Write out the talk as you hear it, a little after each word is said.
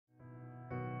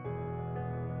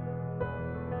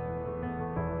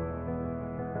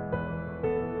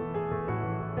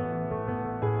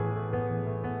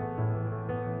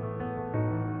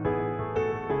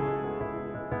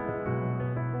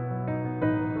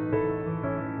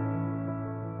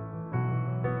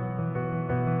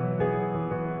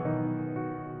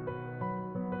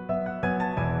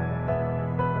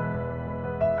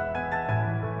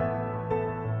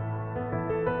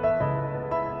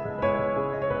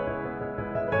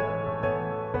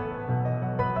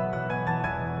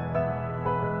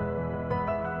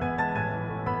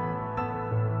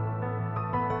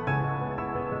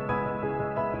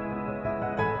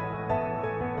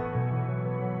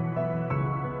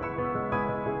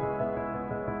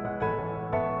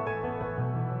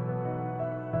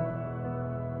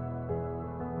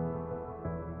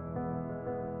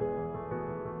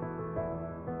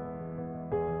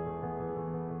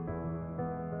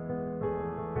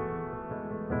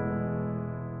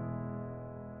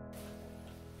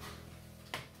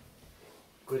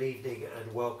Good evening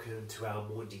and welcome to our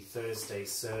Maundy Thursday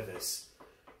service.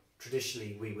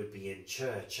 Traditionally we would be in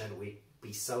church and we'd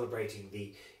be celebrating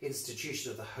the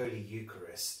institution of the Holy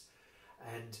Eucharist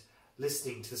and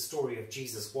listening to the story of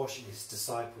Jesus washing his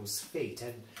disciples' feet,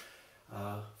 and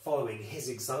following his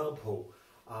example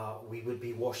we would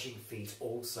be washing feet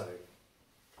also.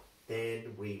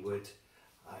 Then we would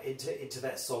enter into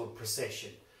that solemn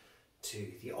procession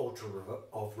to the altar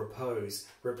of repose,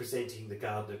 representing the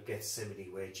Garden of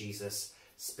Gethsemane, where Jesus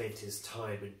spent his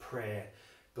time in prayer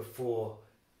before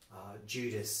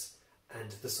Judas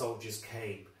and the soldiers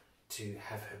came to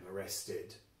have him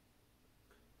arrested.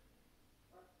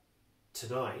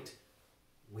 Tonight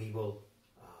we will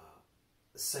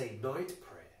say night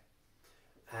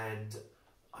prayer, and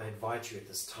I invite you at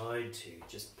this time to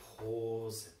just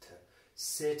pause and to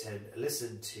sit and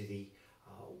listen to the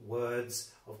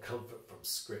words of comfort from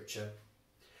Scripture.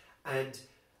 And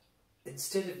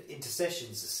instead of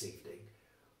intercessions this evening,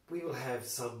 we will have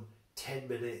some 10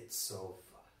 minutes of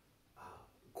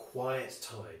quiet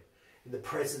time in the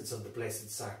presence of the Blessed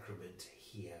Sacrament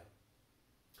here,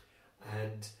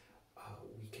 and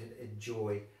we can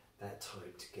enjoy that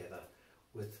time together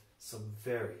with some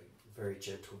very, very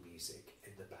gentle music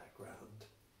in the background.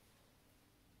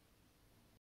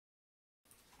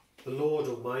 The Lord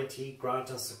Almighty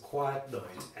grant us a quiet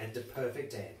night and a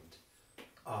perfect end.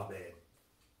 Amen.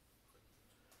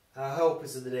 Our help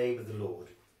is in the name of the Lord,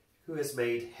 who has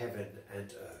made heaven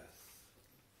and earth.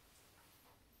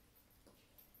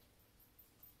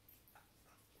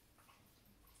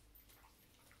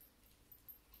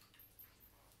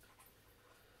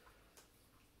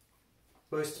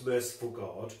 Most merciful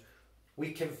God,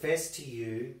 we confess to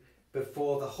you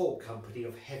before the whole company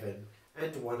of heaven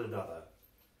and one another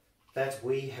that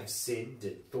we have sinned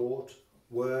in thought,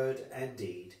 word and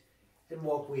deed, in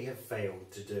what we have failed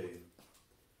to do.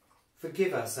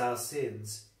 Forgive us our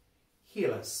sins,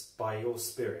 heal us by your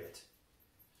Spirit,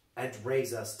 and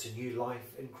raise us to new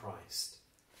life in Christ.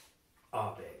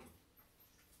 Amen.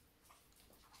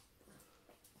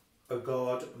 O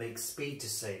God, make speed to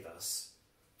save us.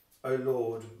 O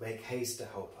Lord, make haste to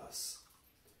help us.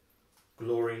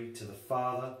 Glory to the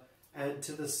Father, and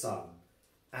to the Son,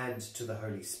 and to the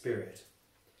Holy Spirit,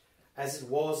 as it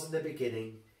was in the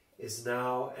beginning, is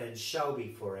now, and shall be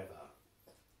forever.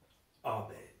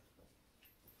 Amen.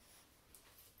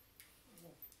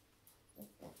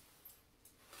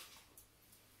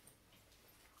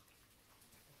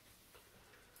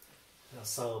 Our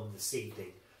psalm this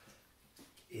evening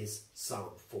is Psalm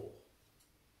 4.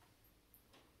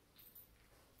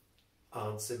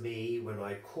 Answer me when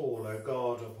I call, O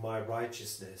God of my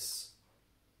righteousness.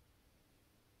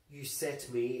 You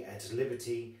set me at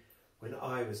liberty when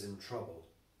I was in trouble.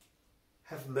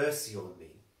 Have mercy on me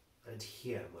and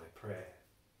hear my prayer.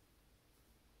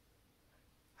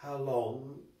 How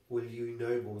long will you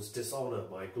nobles dishonour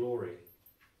my glory?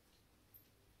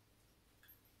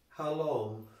 How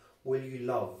long will you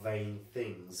love vain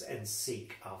things and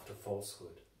seek after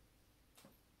falsehood?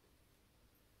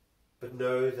 But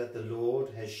know that the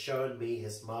Lord has shown me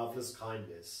his marvellous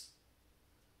kindness.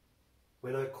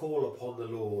 When I call upon the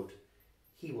Lord,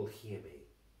 he will hear me.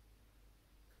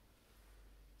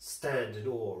 Stand in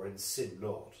awe and sin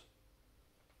not.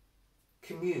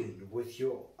 Commune with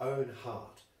your own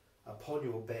heart upon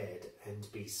your bed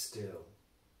and be still.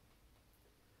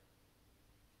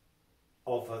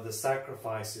 Offer the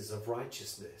sacrifices of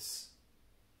righteousness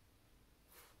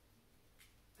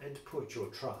and put your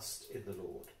trust in the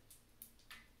Lord.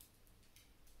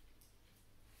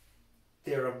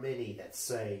 There are many that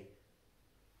say,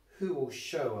 who will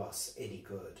show us any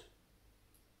good?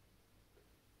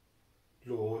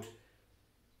 Lord,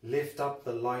 lift up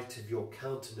the light of your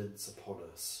countenance upon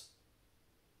us.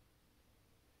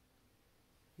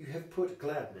 You have put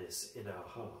gladness in our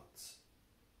hearts,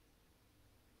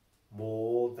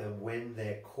 more than when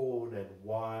their corn and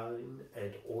wine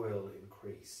and oil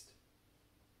increased.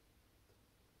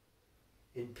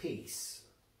 In peace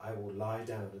I will lie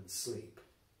down and sleep.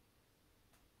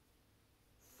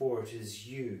 For it is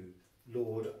you,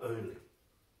 Lord, only,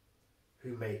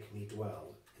 who make me dwell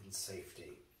in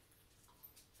safety.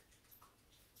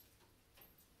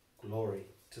 Glory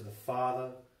to the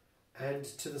Father, and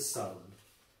to the Son,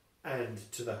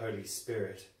 and to the Holy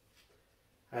Spirit,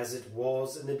 as it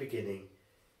was in the beginning,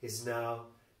 is now,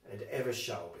 and ever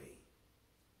shall be,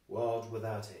 world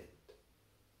without end.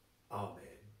 Amen.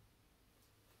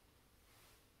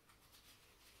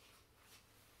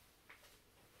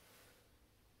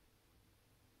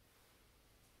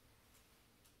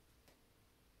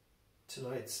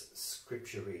 Tonight's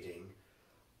scripture reading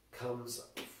comes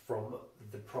from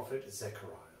the prophet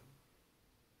Zechariah.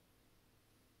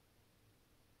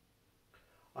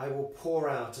 I will pour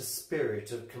out a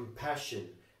spirit of compassion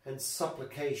and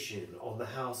supplication on the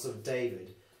house of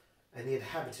David and the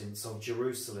inhabitants of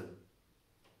Jerusalem.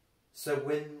 So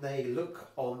when they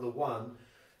look on the one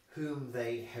whom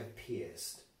they have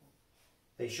pierced,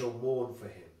 they shall mourn for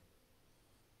him,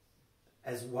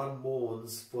 as one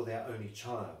mourns for their only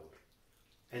child,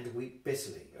 and weep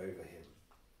bitterly over him,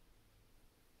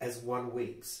 as one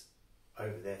weeps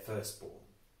over their firstborn.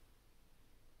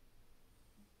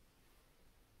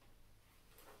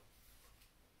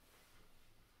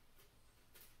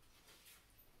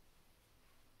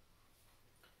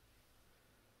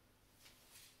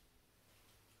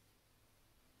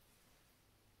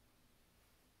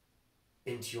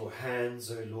 Into your hands,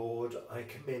 O Lord, I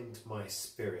commend my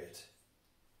spirit.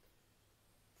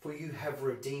 For you have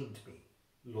redeemed me,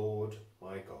 Lord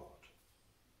my God.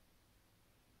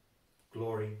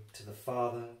 Glory to the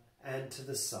Father, and to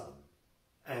the Son,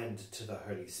 and to the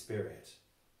Holy Spirit.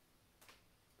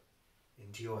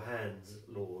 Into your hands,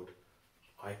 Lord,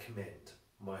 I commend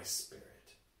my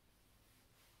spirit.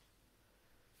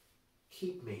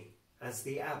 Keep me as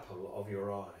the apple of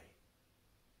your eye.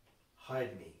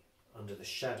 Hide me under the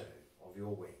shadow of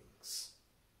your wings.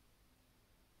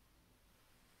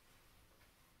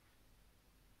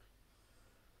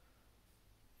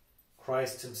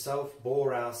 Christ himself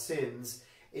bore our sins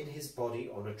in his body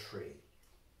on a tree,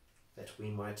 that we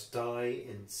might die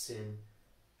in sin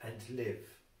and live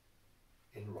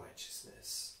in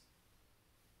righteousness.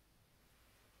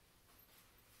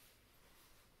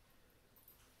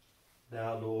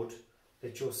 Now, Lord,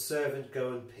 let your servant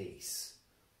go in peace.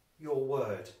 Your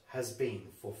word has been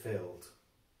fulfilled.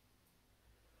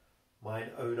 Mine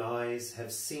own eyes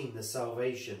have seen the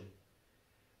salvation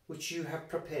which you have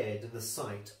prepared in the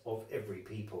sight of every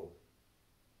people,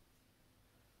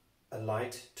 a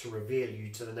light to reveal you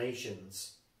to the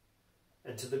nations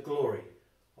and to the glory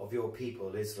of your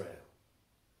people Israel.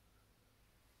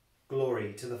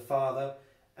 Glory to the Father,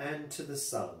 and to the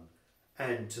Son,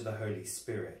 and to the Holy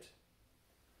Spirit,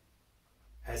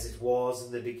 as it was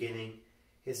in the beginning,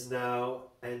 is now,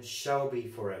 and shall be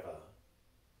forever,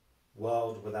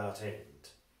 world without end.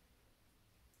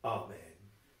 Amen.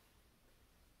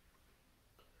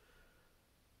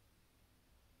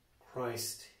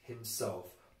 Christ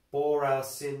himself bore our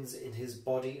sins in his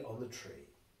body on the tree,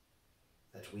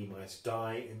 that we might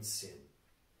die in sin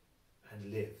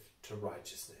and live to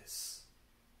righteousness.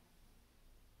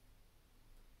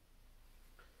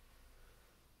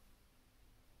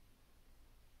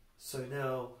 So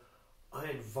now I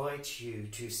invite you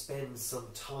to spend some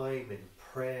time in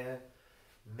prayer,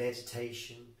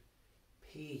 meditation,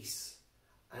 peace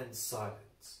and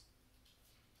silence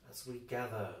as we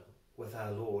gather with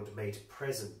our Lord made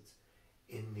present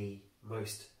in the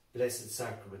most blessed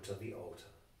sacrament of the altar,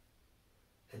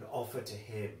 and offer to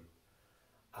him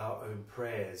our own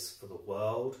prayers for the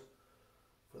world,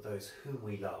 for those whom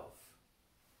we love,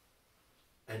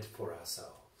 and for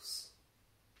ourselves.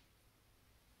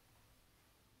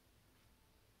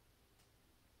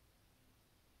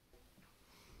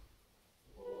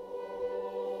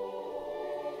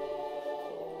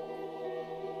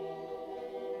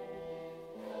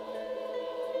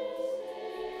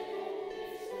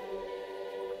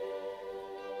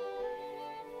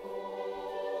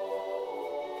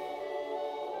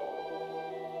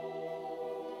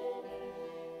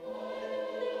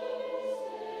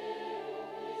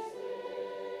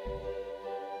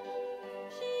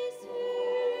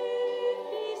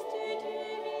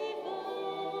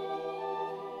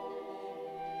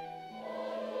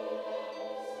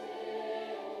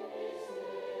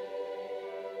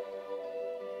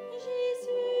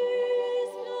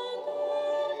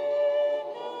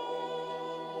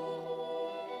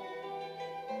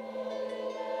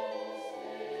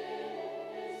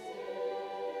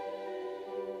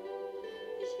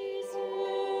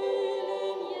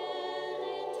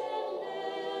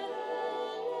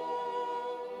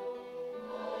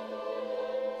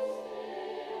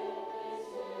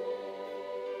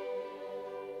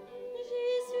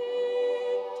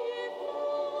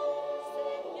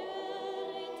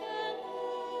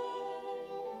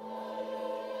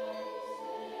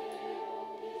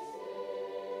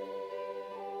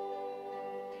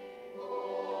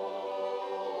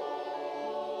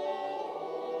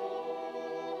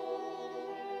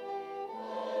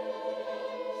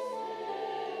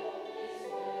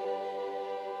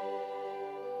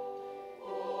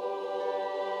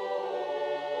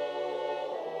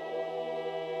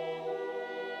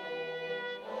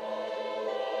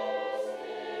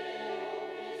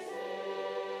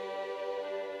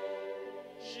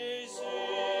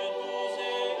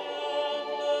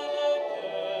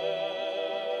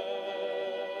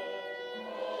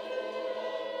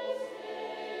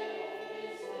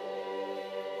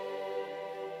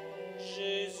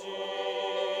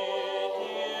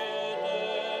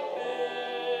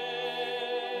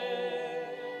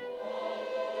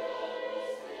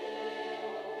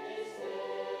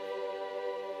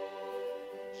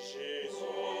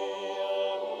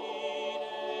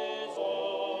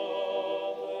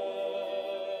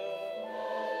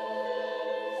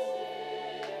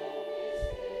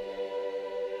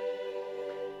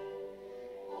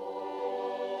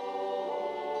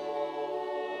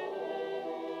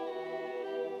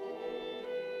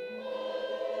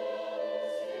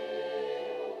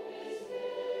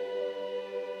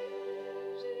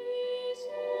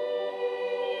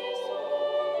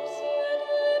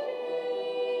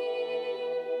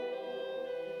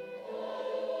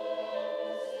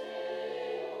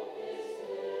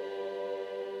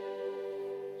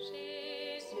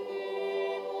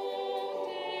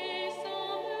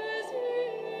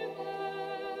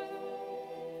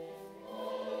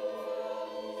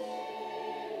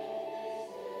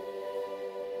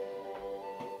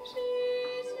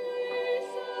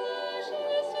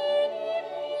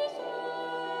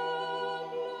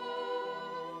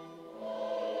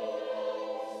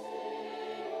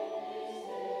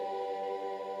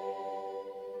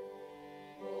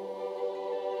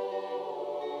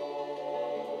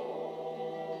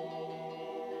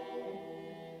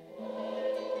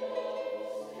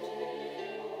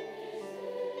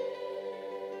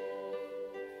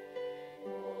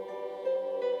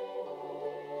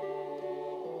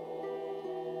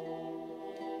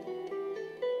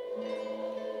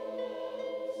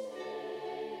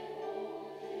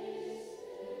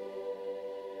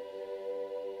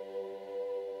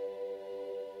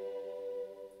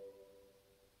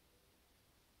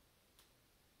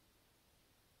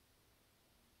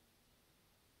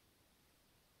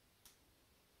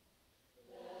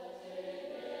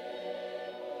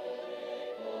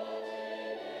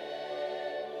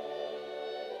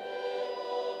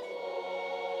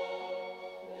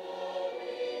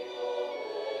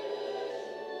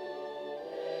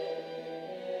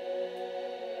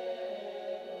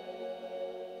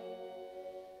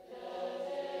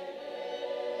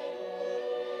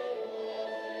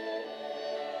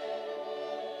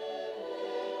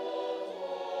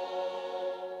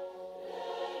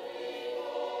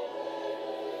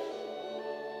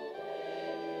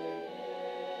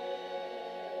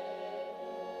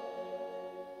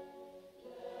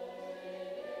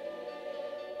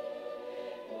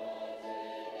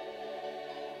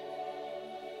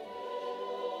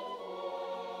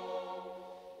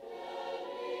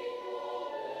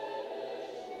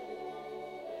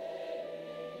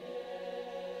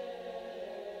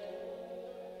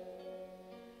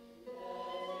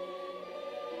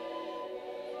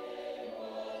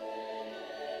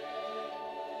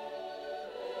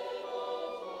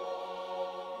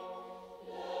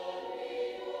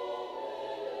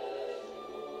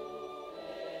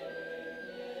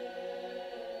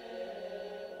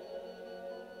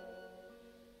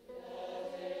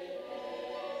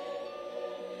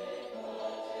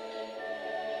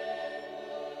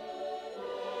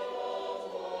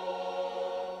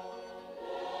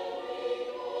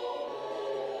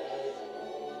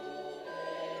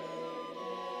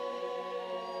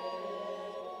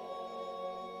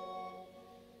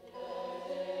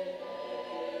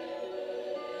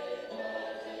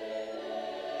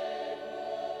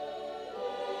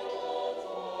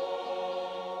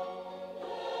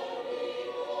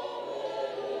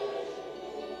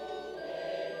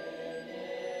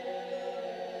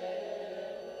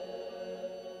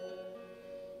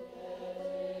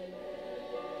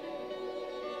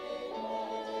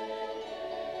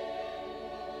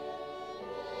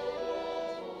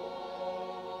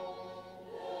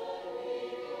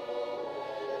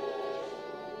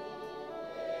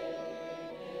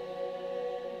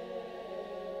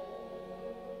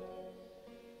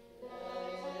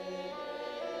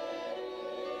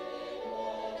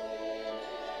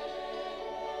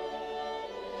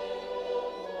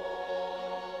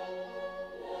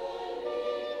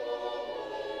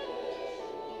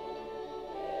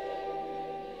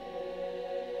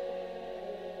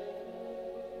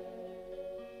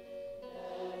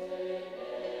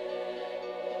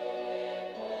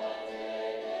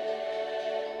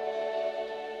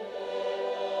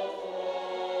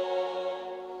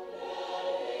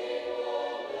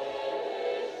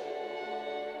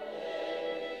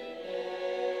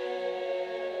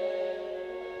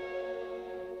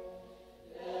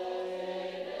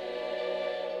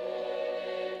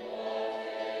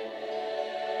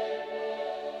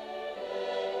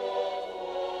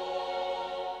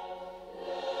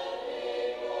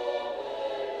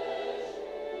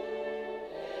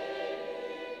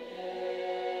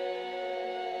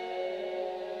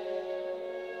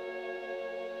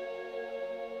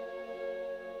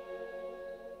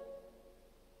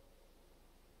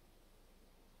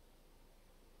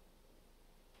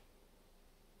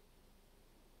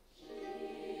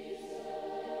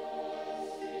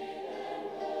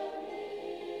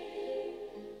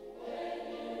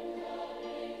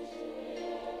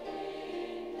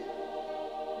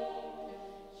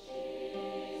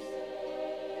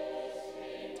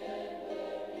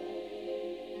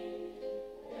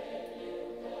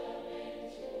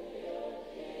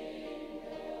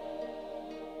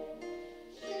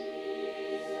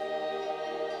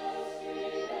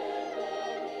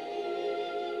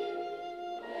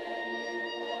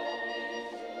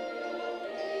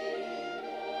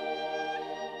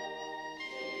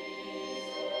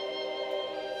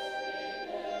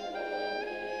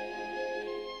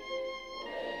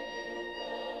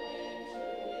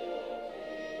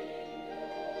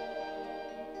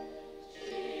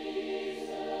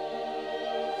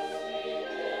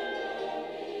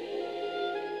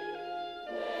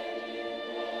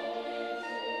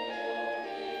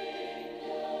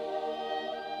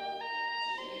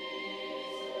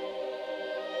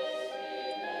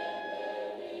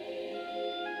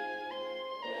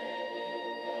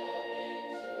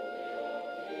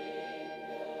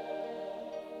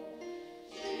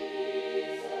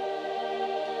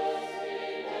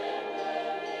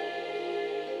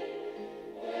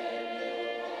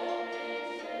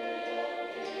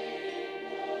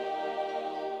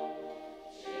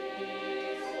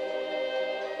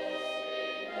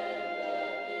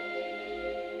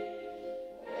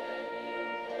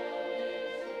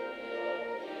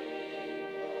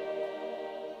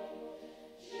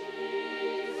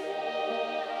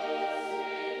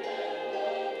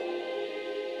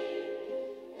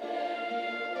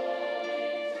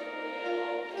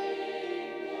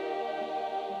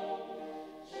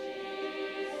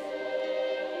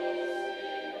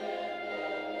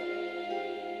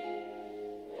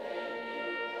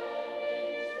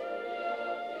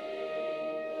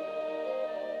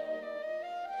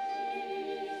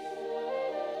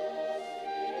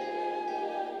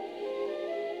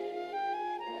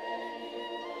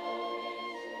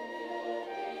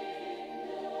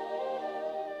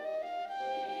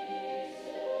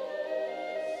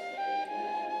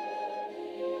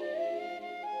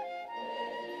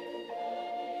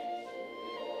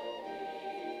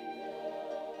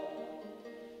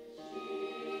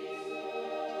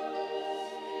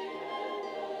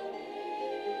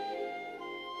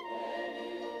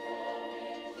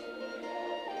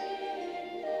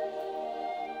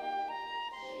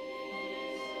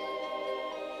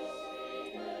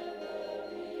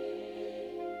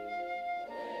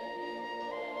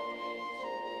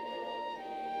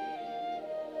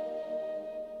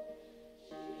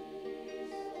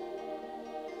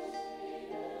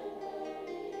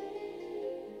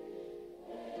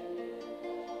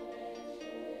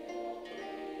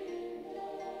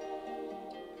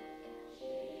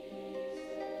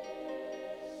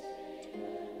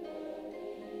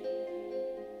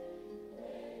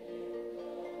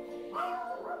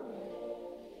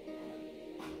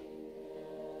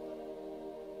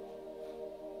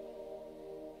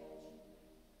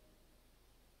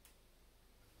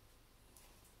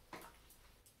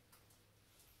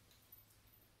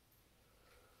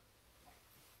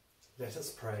 Let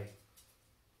us pray.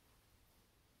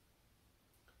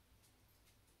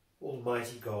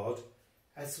 Almighty God,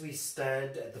 as we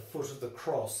stand at the foot of the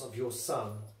cross of your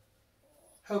Son,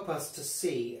 help us to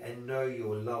see and know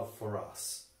your love for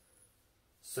us,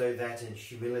 so that in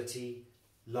humility,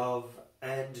 love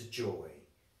and joy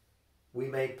we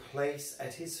may place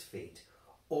at his feet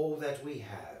all that we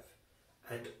have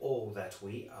and all that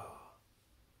we are.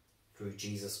 Through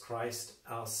Jesus Christ,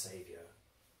 our Saviour.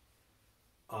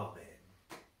 Amen.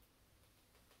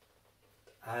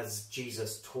 As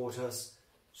Jesus taught us,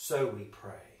 so we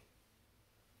pray.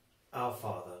 Our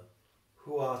Father,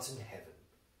 who art in heaven,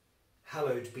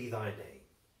 hallowed be thy name.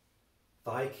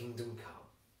 Thy kingdom come,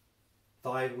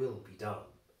 thy will be done,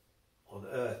 on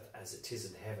earth as it is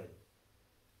in heaven.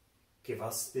 Give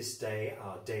us this day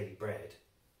our daily bread,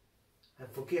 and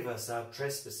forgive us our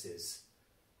trespasses,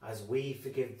 as we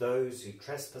forgive those who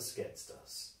trespass against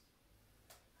us.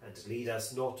 And lead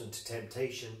us not into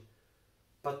temptation,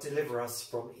 but deliver us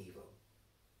from evil.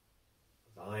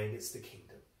 Thine is the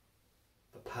kingdom,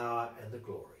 the power and the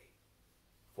glory,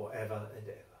 for ever and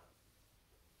ever.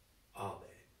 Amen.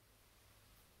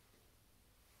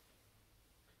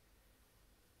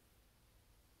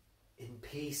 In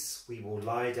peace we will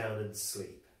lie down and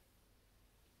sleep.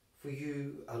 For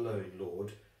you alone,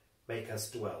 Lord, make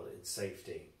us dwell in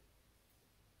safety.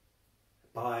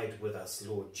 Abide with us,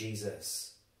 Lord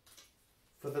Jesus,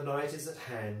 for the night is at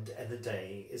hand and the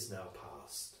day is now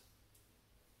past.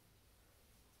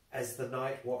 As the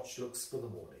night watch looks for the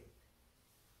morning,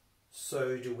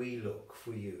 so do we look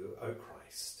for you, O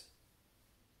Christ.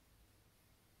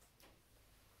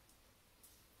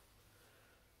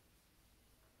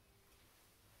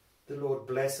 The Lord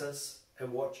bless us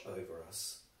and watch over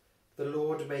us. The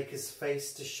Lord make his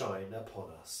face to shine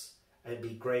upon us and be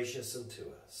gracious unto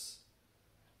us.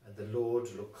 And the Lord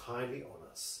look kindly on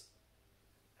us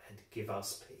and give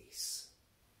us peace.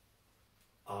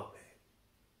 Amen.